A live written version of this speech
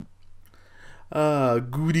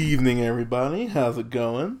Good evening, everybody. How's it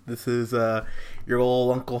going? This is your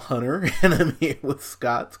old Uncle Hunter, and I'm here with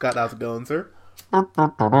Scott. Scott, how's it going, sir? I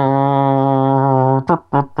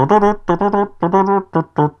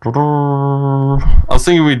was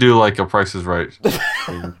thinking we do like a Price is Right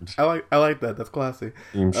I like that. That's classy.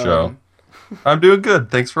 theme show. Um, I'm doing good.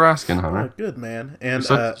 Thanks for asking, Hunter. good man. You're And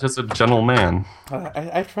such just a gentle man.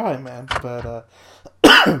 I try, man, but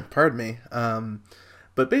pardon me.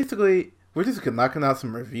 But basically, we're just knocking out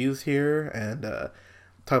some reviews here and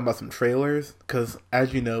talking about some trailers because,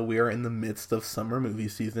 as you know, we are in the midst of summer movie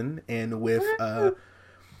season, and with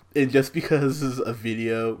and just because this is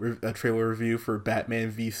a trailer review for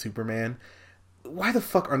Batman v Superman, why the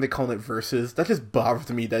fuck aren't they calling it Versus? That just bothers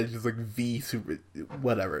me. That it's just like V Super,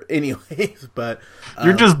 whatever. Anyways, but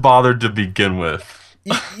You're um, just bothered to begin with.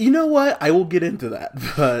 you know what? I will get into that,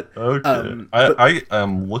 but Okay. but I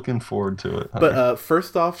am looking forward to it, but Hunter.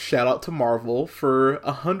 first off, shout out to Marvel for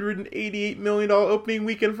 $188 million opening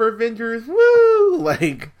weekend for Avengers. Woo!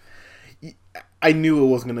 Like, I knew it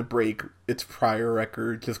wasn't gonna break its prior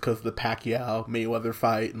record just because of the Pacquiao Mayweather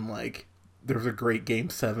fight, and like there was a great Game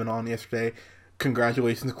 7 on yesterday.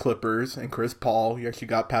 Congratulations, Clippers and Chris Paul. You actually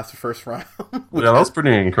got past the first round. Yeah, that was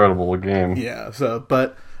pretty incredible game. Yeah.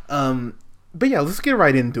 But yeah, let's get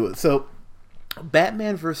right into it. So,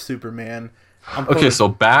 Batman vs Superman. Okay, so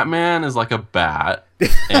Batman is like a bat,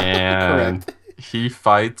 and Correct. he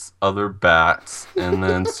fights other bats, and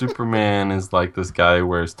then Superman is like this guy who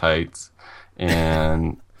wears tights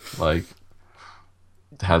and like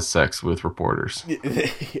has sex with reporters.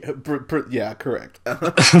 Yeah, correct.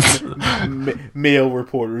 Male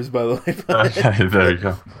reporters, by the way. Okay, there you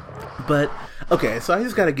go. But okay, so I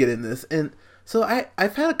just got to get in this, and so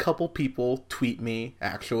I've had a couple people tweet me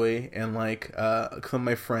actually, and like some of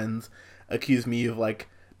my friends accuse me of like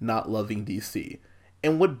not loving DC,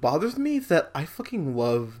 and what bothers me is that I fucking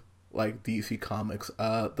love like DC comics.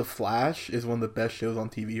 The Flash is one of the best shows on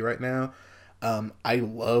TV right now. I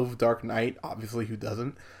love Dark Knight, obviously, who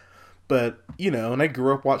doesn't? But, you know, and I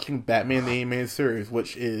grew up watching Batman the Animated Series,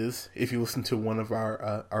 which is, if you listen to one of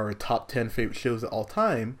our top 10 favorite shows of all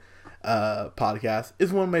time podcast,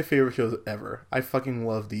 is one of my favorite shows ever. I fucking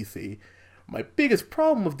love DC. My biggest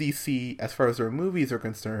problem with DC, as far as their movies are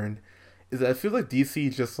concerned, is that I feel like DC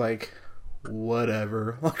is just like,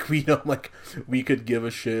 whatever. Like, we could give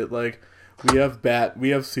a shit. Like, we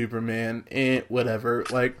have Superman, whatever.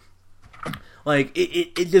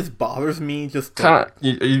 It just bothers me. Just Kind of.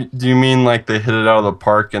 Do you mean like they hit it out of the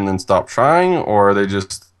park and then stop trying, or they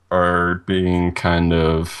just are being kind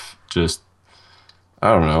of just,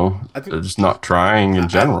 I don't know, I think they're just not trying in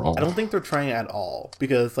general? I don't think they're trying at all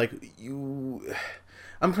because like I'm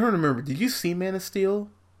trying to remember. Did you see Man of Steel?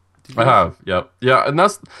 Did I you? have, yep, yeah, and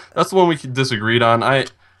that's the one we disagreed on.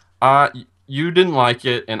 You didn't like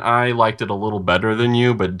it, and I liked it a little better than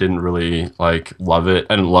you, but didn't really like love it.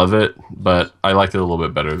 I didn't love it, but I liked it a little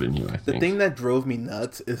bit better than you, I The think. thing that drove me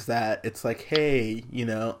nuts is that it's like, hey, you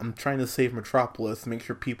know, I'm trying to save Metropolis, make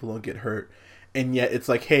sure people don't get hurt, and yet it's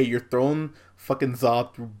like, hey, you're throwing fucking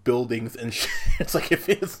Zod through buildings and shit. It's like if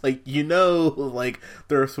it's like like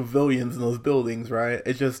there are civilians in those buildings, right?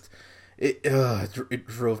 It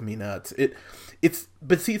drove me nuts.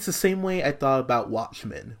 But see, it's the same way I thought about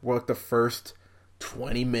Watchmen, where like the first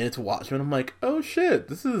 20 minutes of Watchmen, I'm like, oh shit,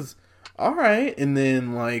 this is all right, and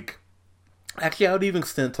then like actually I would even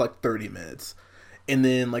extend to like 30 minutes. And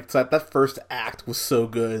then like so that first act was so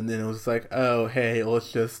good, and then it was like, oh hey,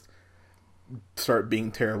 let's just start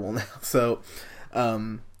being terrible now.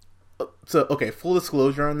 Um, so okay, full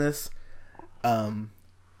disclosure on this,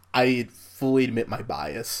 I fully admit my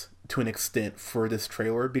bias to an extent for this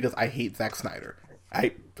trailer because I hate Zack Snyder.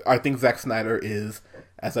 I think Zack Snyder is,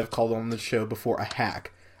 as I've called on the show before, a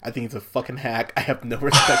hack. I think he's a fucking hack. I have no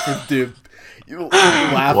respect for this dude. You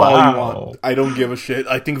laugh all you Wow. want. I don't give a shit.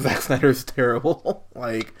 I think Zack Snyder is terrible.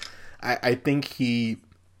 Like, I think he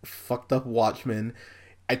fucked up Watchmen.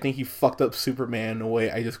 I think he fucked up Superman in a way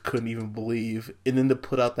I just couldn't even believe. And then to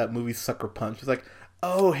put out that movie Sucker Punch, it's like,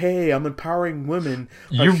 oh hey, I'm empowering women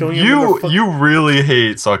by You showing them you their you really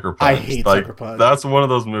hate Sucker Punch. I hate like, Sucker Punch. That's one of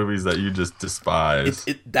those movies that you just despise.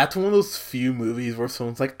 That's one of those few movies where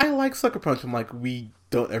someone's like, I like Sucker Punch. I'm like, we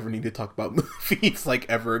don't ever need to talk about movies like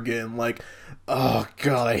ever again. Like, oh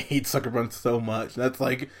god, I hate Sucker Punch so much. That's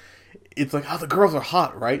like, it's like, oh, the girls are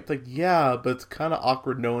hot, right? It's like, yeah, but it's kind of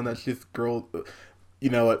awkward knowing that she's girl. You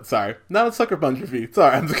know what? Sorry, not a Sucker Punch review.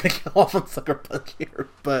 Sorry, I'm just gonna get off on Sucker Punch here,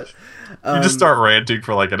 but You just start ranting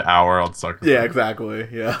for like an hour on Sucker yeah, Punch. exactly.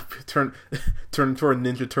 Yeah, turn into our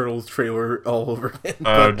Ninja Turtles trailer all over again.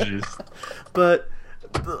 Oh jeez. But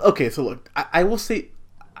okay, so look, I will say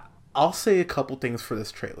I'll say a couple things for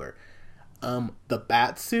this trailer. The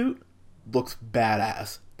bat suit looks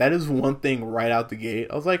badass. That is one thing right out the gate.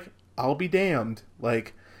 I was like, I'll be damned.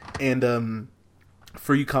 Like, and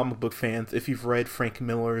for you comic book fans, if you've read Frank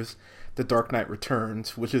Miller's The Dark Knight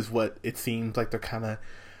Returns, which is what it seems like they're kind of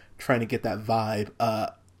trying to get that vibe,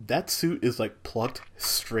 that suit is like plucked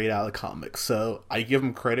straight out of the comics. So I give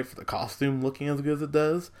him credit for the costume looking as good as it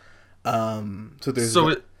does. So there's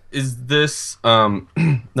is this now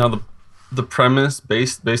the premise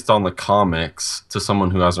based on the comics to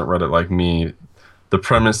someone who hasn't read it like me? The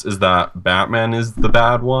premise is that Batman is the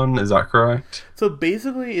bad one. Is that correct? So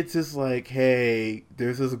basically, it's just like, hey,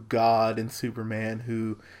 there's this god in Superman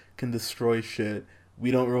who can destroy shit.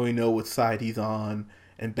 We don't really know what side he's on,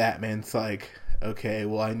 and Batman's like, okay,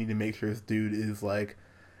 well, I need to make sure this dude is like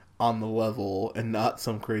on the level and not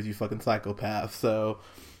some crazy fucking psychopath. So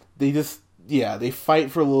they just, yeah, they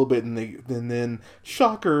fight for a little bit, and then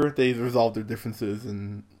shocker, they resolve their differences,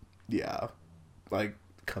 and yeah, like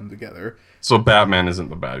come together. So Batman isn't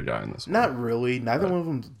the bad guy in this one. Not really. Neither one of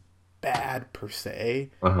them's bad per se.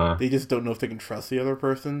 They just don't know if they can trust the other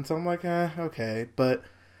person. So I'm like, okay. But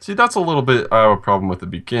see, that's a little bit I have a problem with the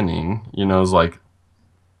beginning. You know, it's like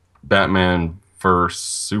Batman versus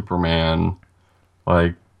Superman.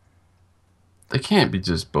 Like, they can't be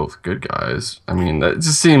just both good guys. I mean, that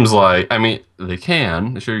just seems like, I mean, they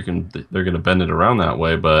can. Sure, you can. They're going to bend it around that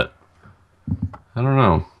way, but I don't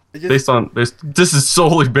know. This is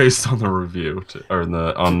solely based on the review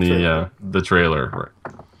the trailer. Right.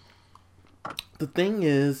 The thing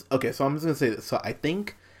is, okay, so I'm just gonna say this. So I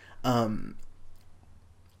think the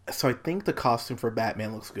costume for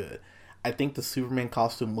Batman looks good. I think the Superman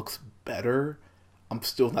costume looks better. I'm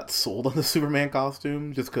still not sold on the Superman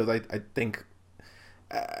costume just because I think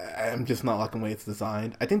I'm just not liking the way it's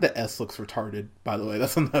designed. I think the S looks retarded. By the way,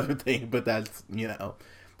 that's another thing, but that's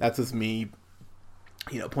that's just me.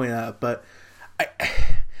 Point out, but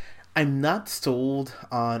I'm not sold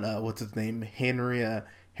on what's his name, Henry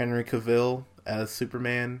Cavill as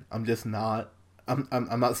Superman. I'm just not.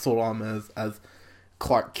 I'm not sold on him as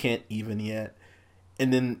Clark Kent even yet.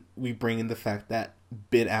 And then we bring in the fact that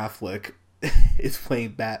Ben Affleck is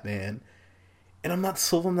playing Batman, and I'm not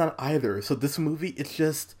sold on that either. So this movie,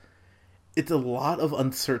 it's a lot of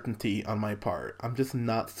uncertainty on my part. I'm just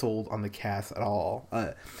not sold on the cast at all.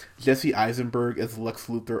 Jesse Eisenberg as Lex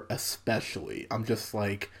Luthor especially. I'm just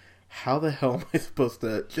like, how the hell am I supposed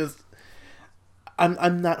to just...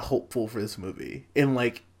 I'm not hopeful for this movie. And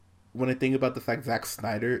like, when I think about the fact Zack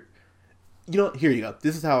Snyder... here you go.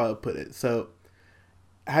 This is how I would put it. So,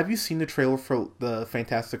 have you seen the trailer for the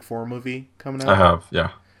Fantastic Four movie coming out? I have,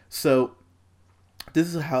 yeah. So,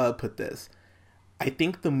 this is how I would put this. I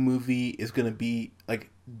think the movie is going to be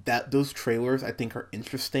like that. Those trailers I think are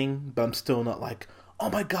interesting, but I'm still not like,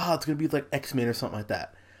 oh my god, it's going to be like X-Men or something like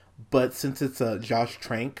that. But since it's Josh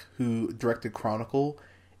Trank who directed Chronicle,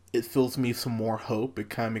 it fills me some more hope.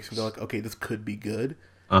 It kind of makes me go like, okay, this could be good.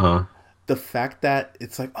 The fact that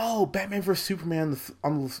it's like, oh, Batman vs Superman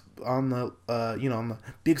on the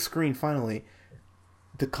big screen finally.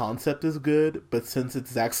 The concept is good, but since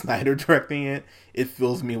it's Zack Snyder directing it, it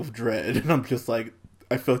fills me with dread, and I'm just like,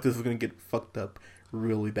 I feel like this is gonna get fucked up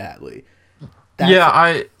really badly.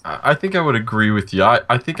 I think I would agree with you.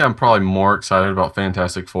 I think I'm probably more excited about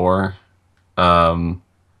Fantastic Four,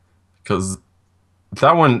 because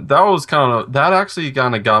that actually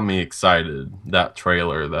kind of got me excited. That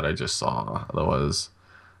trailer that I just saw, I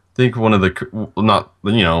think one of the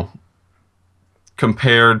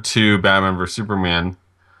compared to Batman vs Superman.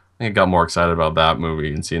 I got more excited about that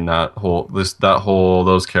movie and seeing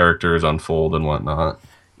those characters unfold and whatnot.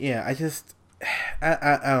 Yeah, I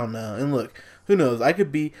don't know. And look, who knows? I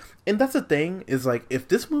could be, and that's the thing is like, if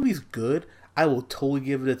this movie's good, I will totally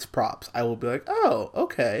give it its props. I will be like, oh,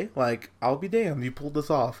 okay, like I'll be damned, you pulled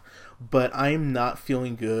this off. But I'm not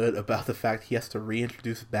feeling good about the fact he has to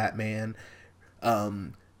reintroduce Batman,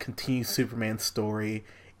 continue Superman's story,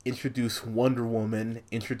 introduce Wonder Woman,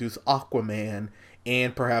 introduce Aquaman,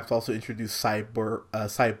 and perhaps also introduce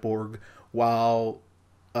Cyborg while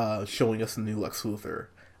showing us the new Lex Luthor.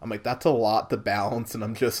 I'm like, that's a lot to balance, and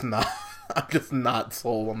I'm just not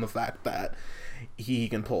sold on the fact that he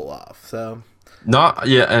can pull off. So,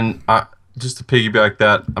 just to piggyback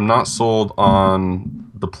that, I'm not sold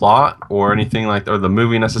on the plot or anything or the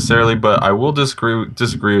movie necessarily, but I will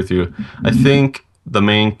disagree with you. I think the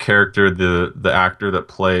main character, the actor that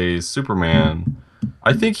plays Superman,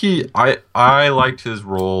 I think I liked his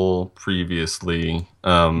role previously.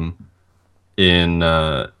 Was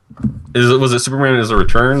it Superman as a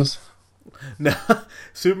Returns? No,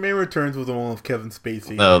 Superman Returns was the one with Kevin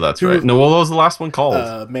Spacey. Oh, that's right. No, what was the last one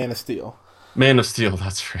called? Man of Steel. Man of Steel.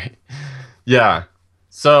 That's right. Yeah.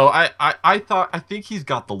 So I think he's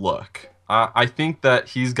got the look. I think that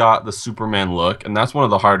he's got the Superman look, and that's one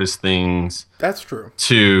of the hardest things. That's true.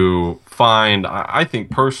 To find. I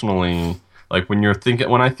think personally, like when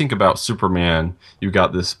I think about Superman, you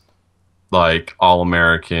got this like all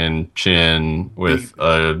American chin with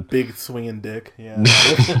a big swinging dick. Yeah.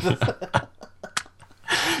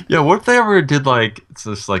 Yeah. What if they ever did like it's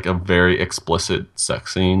just like a very explicit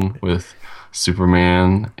sex scene with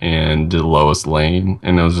Superman and did Lois Lane,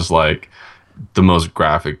 and it was just like the most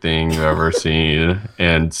graphic thing you've ever seen,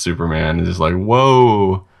 and Superman is just like,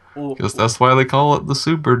 whoa, because that's why they call it the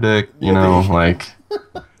super dick, you know, like.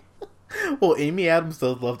 Well, Amy Adams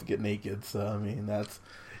does love to get naked, so I mean that's.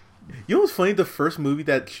 You know what's funny? The first movie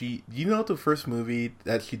that she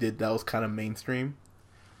did that was kind of mainstream.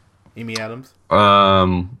 Amy Adams.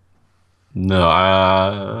 No,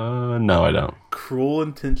 I don't. Cruel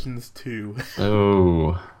Intentions 2.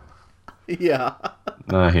 Oh. Yeah.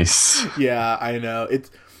 Nice. Yeah, I know.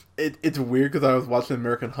 It's weird because I was watching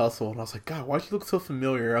American Hustle and I was like, God, why does she look so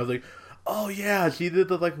familiar? I was like, oh yeah, she did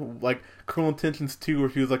the like Cruel Intentions 2 where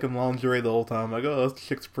she was like in lingerie the whole time. I'm like, oh, this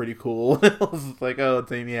chick's pretty cool. I was just like, oh,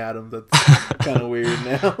 it's Amy Adams. That's kind of weird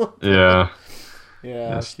now. Yeah.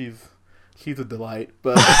 Yeah, yes. She's a delight,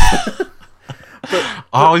 but.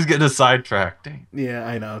 Always getting sidetracked. Yeah,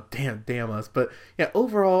 I know. Damn us. But yeah,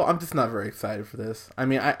 overall, I'm just not very excited for this. I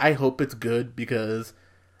mean, I hope it's good because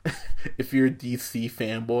if you're a DC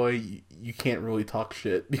fanboy, you can't really talk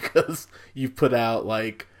shit because you put out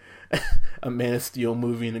like a Man of Steel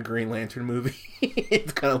movie and a Green Lantern movie.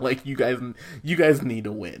 It's kind of like you guys need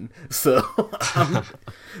to win. So, look,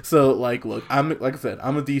 like I said,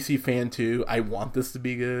 I'm a DC fan too. I want this to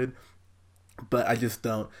be good, but I just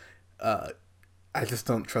don't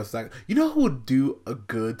trust that. You know who would do a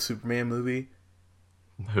good Superman movie?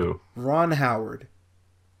 Who? Ron Howard.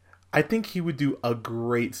 I think he would do a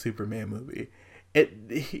great Superman movie.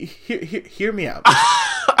 Hear me out.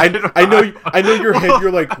 I know your head.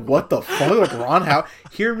 You're like, what the fuck, like Ron Howard?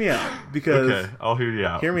 Hear me out because okay, I'll hear you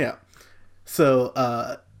out. Hear me out. So,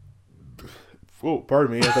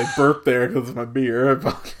 pardon me, as I burped there because of my beer.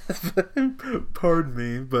 Pardon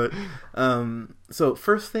me, but so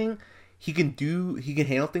first thing. He can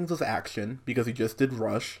handle things with action because he just did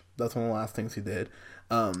Rush. That's one of the last things he did.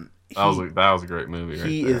 That was a great movie.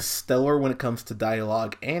 He is stellar when it comes to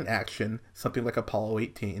dialogue and action, something like Apollo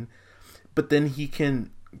 18. But then he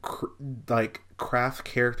can craft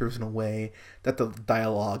characters in a way that the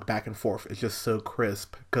dialogue back and forth is just so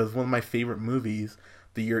crisp. Because one of my favorite movies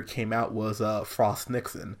the year it came out was Frost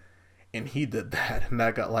Nixon, and he did that, and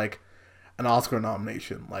that got like an Oscar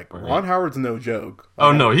nomination. Like right. Ron Howard's no joke.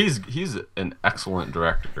 Oh no, he's an excellent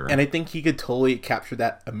director, and I think he could totally capture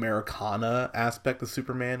that Americana aspect of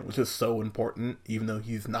Superman, which is so important, even though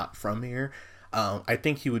he's not from here. I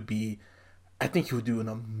think he would do an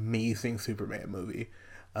amazing Superman movie.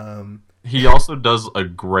 He also does a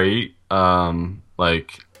great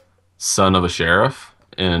like son of a sheriff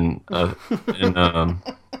in a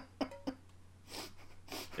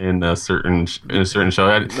certain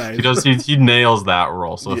show. Nice. He nails that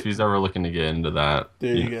role. So if he's ever looking to get into that,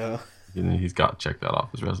 there you go. He's got to check that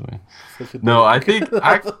off his resume. No, I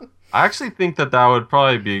actually think that would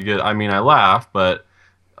probably be good. I mean, I laugh, but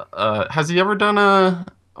has he ever done I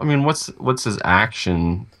mean, what's his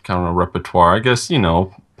action kind of repertoire? I guess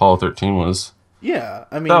Apollo 13 was. Yeah,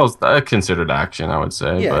 I mean that was considered action, I would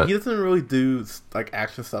say. Yeah, but he doesn't really do like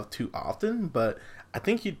action stuff too often, but I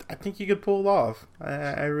think he could pull it off.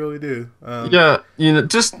 I really do. Yeah,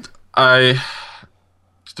 just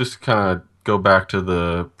kind of go back to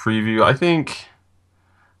the preview. I think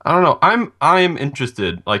I don't know. I am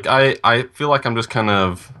interested. Like I feel like I'm just kind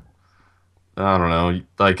of I don't know,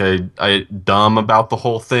 like I dumb about the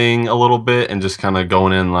whole thing a little bit and just kind of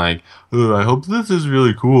going in like, oh, I hope this is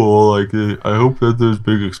really cool. Like I hope that there's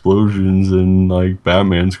big explosions and like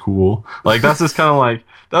Batman's cool. Like that's just kind of like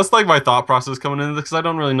that's like my thought process coming into this because I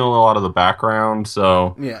don't really know a lot of the background.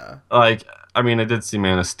 So yeah, like I mean I did see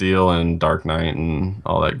Man of Steel and Dark Knight and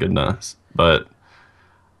all that goodness, but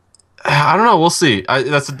I don't know. We'll see.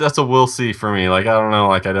 That's a we'll see for me. Like I don't know.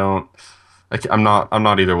 Like I'm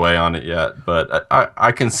not either way on it yet, but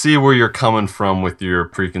I can see where you're coming from with your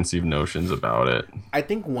preconceived notions about it. I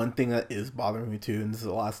think one thing that is bothering me too, and this is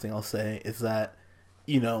the last thing I'll say, is that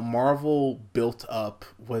Marvel built up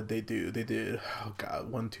what they do. They did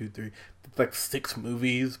 1, 2, 3, like 6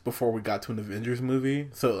 movies before we got to an Avengers movie,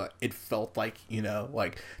 so it felt like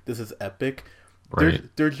like this is epic. Right.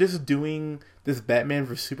 they're just doing this Batman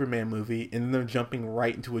vs Superman movie, and then they're jumping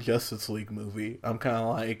right into a Justice League movie. I'm kind of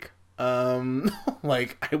like,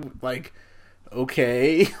 like,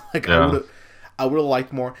 okay, like Yeah. I would have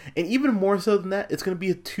liked more, and even more so than that, it's gonna be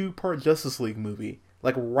a 2-part Justice League movie,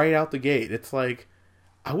 like right out the gate. It's like,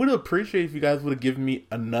 I would have appreciated if you guys would have given me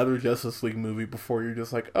another Justice League movie before you're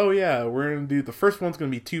just like, oh yeah, we're gonna do the first one's gonna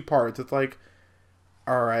be 2 parts. It's like,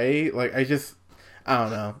 all right, like I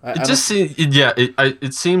don't know. It just seems, yeah.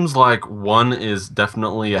 It seems like one is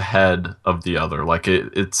definitely ahead of the other. Like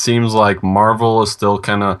it seems like Marvel is still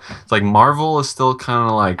kind of. It's like Marvel is still kind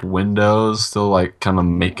of like Windows, still like kind of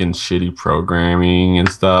making shitty programming and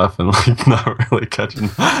stuff, and like not really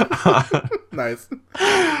catching. Nice.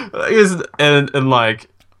 And like,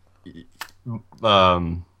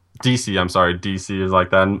 DC. I'm sorry, DC is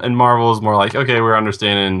like that, and Marvel is more like, okay, we're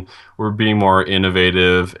understanding, we're being more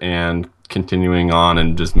innovative and continuing on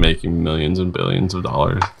and just making millions and billions of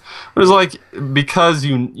dollars. But it's like, because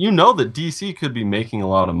you know that DC could be making a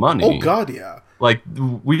lot of money. Oh God, yeah. Like,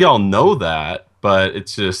 we all know that, but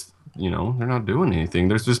it's just, they're not doing anything.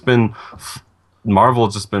 There's just been Marvel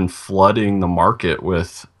just been flooding the market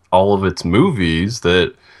with all of its movies.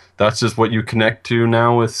 That's just what you connect to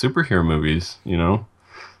now with superhero movies.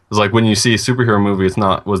 It's like when you see a superhero movie, it's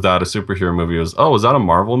not, was that a superhero movie? It was, oh, was that a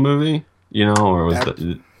Marvel movie? Or was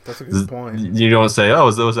that? That's a good point. You don't say, oh,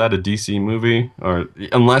 was that a DC movie? Or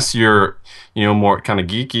unless you're, more kind of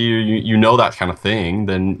geeky, you know that kind of thing,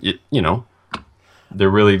 then they're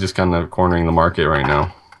really just kind of cornering the market right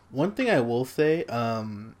now. One thing I will say,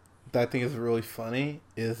 that I think is really funny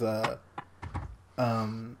is,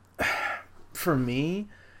 for me,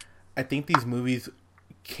 I think these movies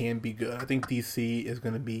can be good. I think DC is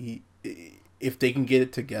going to be, if they can get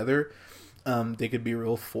it together, they could be a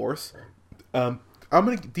real force. I'm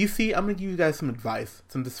gonna give you guys some advice,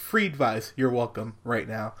 some this free advice. You're welcome right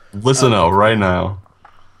now. Listen up right now.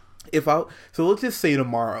 So let's just say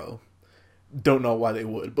tomorrow, don't know why they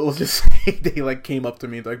would, but let's just say they like came up to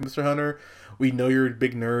me like, Mr. Hunter, we know you're a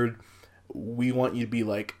big nerd. We want you to be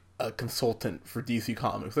like a consultant for DC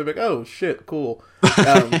Comics. They'd be like, oh shit, cool.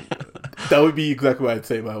 That would be exactly what I'd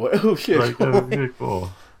say, by the way. Oh shit, right, that would be cool.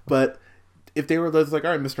 But if they were like,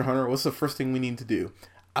 all right, Mr. Hunter, what's the first thing we need to do?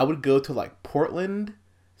 I would go to like Portland,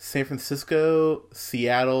 San Francisco,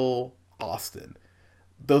 Seattle, Austin.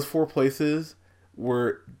 Those 4 places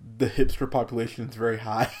where the hipster population is very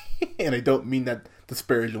high. And I don't mean that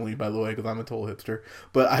disparagingly, by the way, because I'm a total hipster.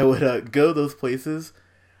 But I would go those places.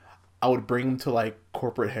 I would bring them to like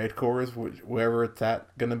corporate headquarters, wherever it's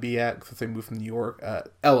going to be at, since they moved from New York.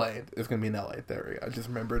 LA. It's going to be in LA. There we go. I just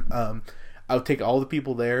remembered. I would take all the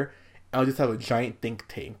people there, and I would just have a giant think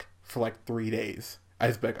tank for like 3 days. I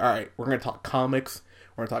just be like, all right, we're going to talk comics,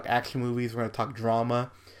 we're going to talk action movies, we're going to talk drama.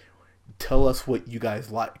 Tell us what you guys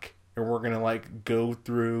like. And we're going to like go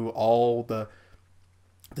through all the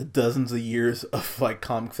dozens of years of like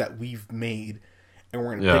comics that we've made. And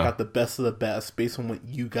we're going to pick out the best of the best based on what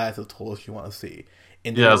you guys have told us you want to see.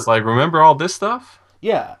 And it's like, remember all this stuff?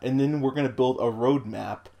 Yeah, and then we're going to build a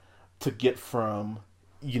roadmap to get from,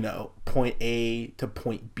 point A to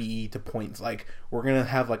point B to points. Like, we're going to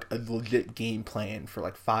have like a legit game plan for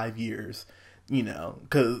like 5 years,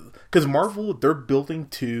 because Marvel, they're building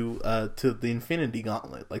to the Infinity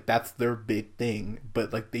Gauntlet. Like, that's their big thing,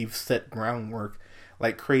 but like they've set groundwork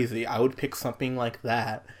like crazy. I would pick something like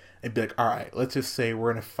that and be like, all right, let's just say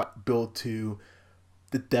we're going to build to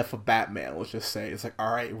the death of Batman. Let's just say it's like,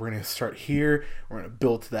 all right, we're going to start here, we're going to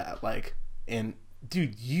build to that, like, and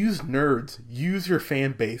dude, use nerds. Use your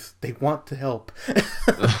fan base. They want to help.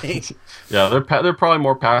 Yeah, they're probably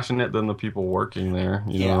more passionate than the people working there.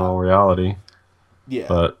 In all reality. Yeah.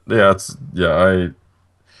 But we'll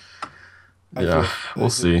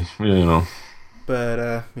see.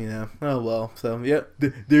 But oh well. So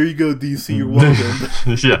there you go, DC. You're welcome.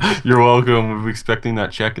 Yeah, you're welcome. We're expecting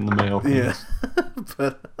that check in the mail. Yeah,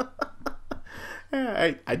 but.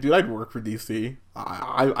 I'd work for DC.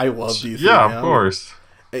 I love DC. Yeah, of course.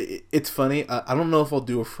 It's funny. I don't know if I'll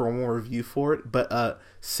do a formal review for it, but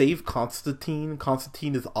save Constantine.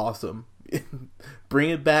 Constantine is awesome. Bring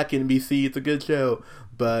it back, NBC. It's a good show.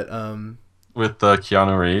 But with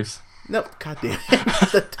Keanu Reeves. No, goddamn,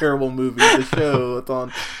 it's a terrible movie. The show it's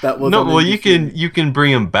on that was no. On well, NBC. you can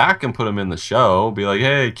bring him back and put him in the show. Be like,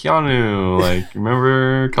 hey, Keanu, like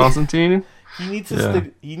remember Constantine? He needs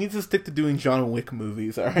to stick to doing John Wick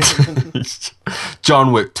movies. All right.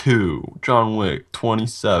 John Wick 2, John Wick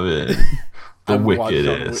 27, the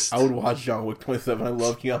wickedest. I would watch John Wick 27. I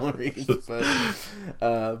love Keanu Reeves.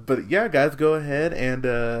 But yeah, guys, go ahead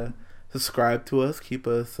and subscribe to us. Keep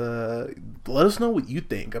us. Let us know what you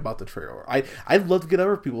think about the trailer. I'd love to get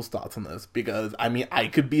other people's thoughts on this because I mean I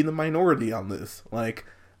could be in the minority on this. Like,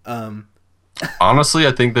 Honestly,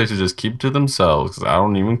 I think they should just keep to themselves 'cause I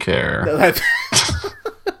don't even care. that's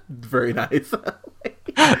very nice.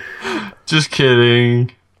 Just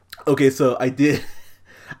kidding. Okay, so I did.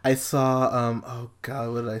 I saw. Oh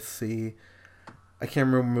God, what did I see? I can't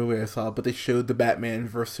remember what movie I saw, but they showed the Batman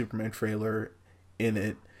vs Superman trailer in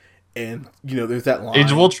it, and you know, there's that line.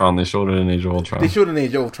 Age of Ultron. They showed it in Age of Ultron. They showed it in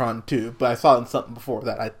Age of Ultron too, but I saw it in something before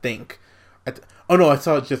that. I think. Oh no, I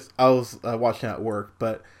saw it just. I was watching it at work,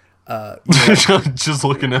 but. Just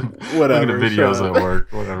looking at whatever looking at videos at work,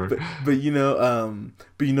 whatever. But you know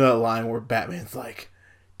that line where Batman's like,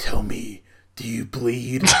 "Tell me, do you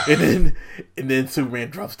bleed?" and then Superman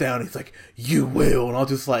drops down. And he's like, "You will," and I was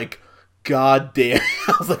just like, "God damn!"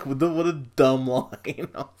 I was like, "What a dumb line."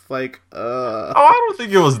 I was like, Oh, I don't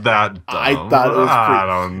think it was that dumb. I thought it was I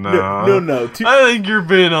don't know. No. I think you're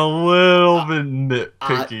being a little bit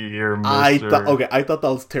nitpicky here, mister. I thought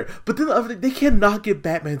that was terrible. But then the other thing, they cannot get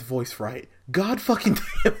Batman's voice right. God fucking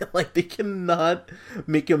damn it. Like, they cannot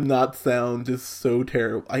make him not sound just so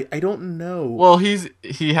terrible. I don't know. Well,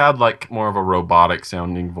 he had like more of a robotic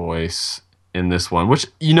sounding voice in this one, which,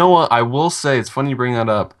 you know what, I will say, it's funny you bring that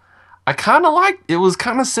up. I kind of liked it. Was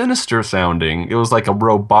kind of sinister sounding. It was like a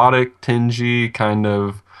robotic, tingy kind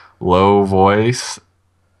of low voice.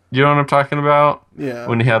 You know what I'm talking about? Yeah.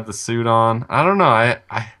 When he had the suit on. I don't know.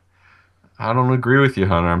 I don't agree with you,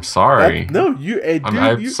 Hunter. I'm sorry.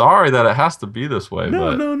 I'm sorry that it has to be this way.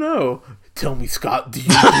 No. Tell me, Scott, do you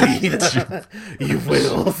bleed? You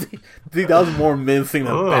will. See, that was more menacing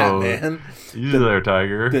than Batman. You there,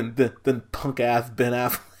 Tiger. Than punk ass Ben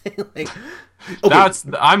Affleck. Like,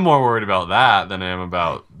 okay. I'm more worried about that than I am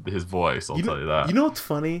about his voice. I'll tell you that. You know what's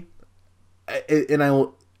funny? And I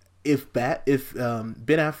will. If Ben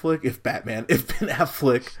Affleck,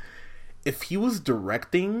 if he was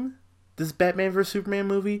directing this Batman vs Superman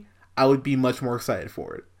movie, I would be much more excited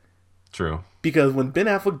for it. True. Because when Ben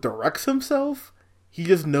Affleck directs himself, he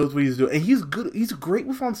just knows what he's doing, and he's good. He's great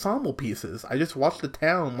with ensemble pieces. I just watched The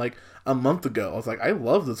Town like a month ago. I was like, I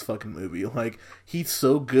love this fucking movie. Like, he's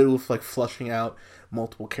so good with like flushing out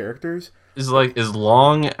multiple characters. It's like, as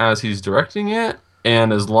long as he's directing it,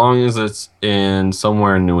 and as long as it's in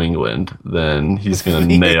somewhere in New England, then he's gonna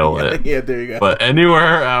nail it. Yeah, there you go. But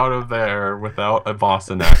anywhere out of there without a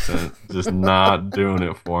Boston accent, just not doing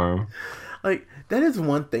it for him. Like, that is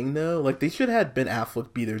one thing though. Like, they should have had Ben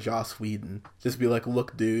Affleck be their Joss Whedon. Just be like,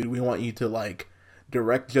 look, dude, we want you to like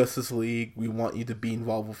direct Justice League. We want you to be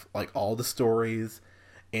involved with like all the stories,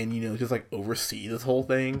 and you know, just like oversee this whole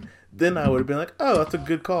thing. Then I would have been like, oh, that's a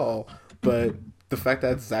good call. But the fact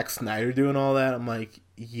that Zack Snyder doing all that, I'm like,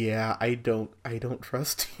 yeah, I don't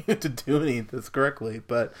trust you to do any of this correctly.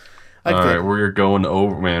 But all right, we're going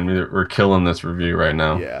over, man. We're killing this review right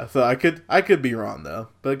now. Yeah, so I could be wrong though.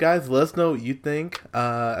 But guys, let us know what you think.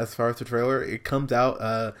 As far as the trailer, it comes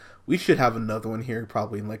out. We should have another one here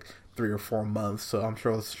probably in like 3 or 4 months. So I'm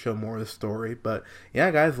sure we'll show more of the story. But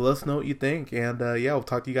yeah, guys, let us know what you think, and yeah, we'll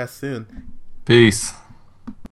talk to you guys soon. Peace.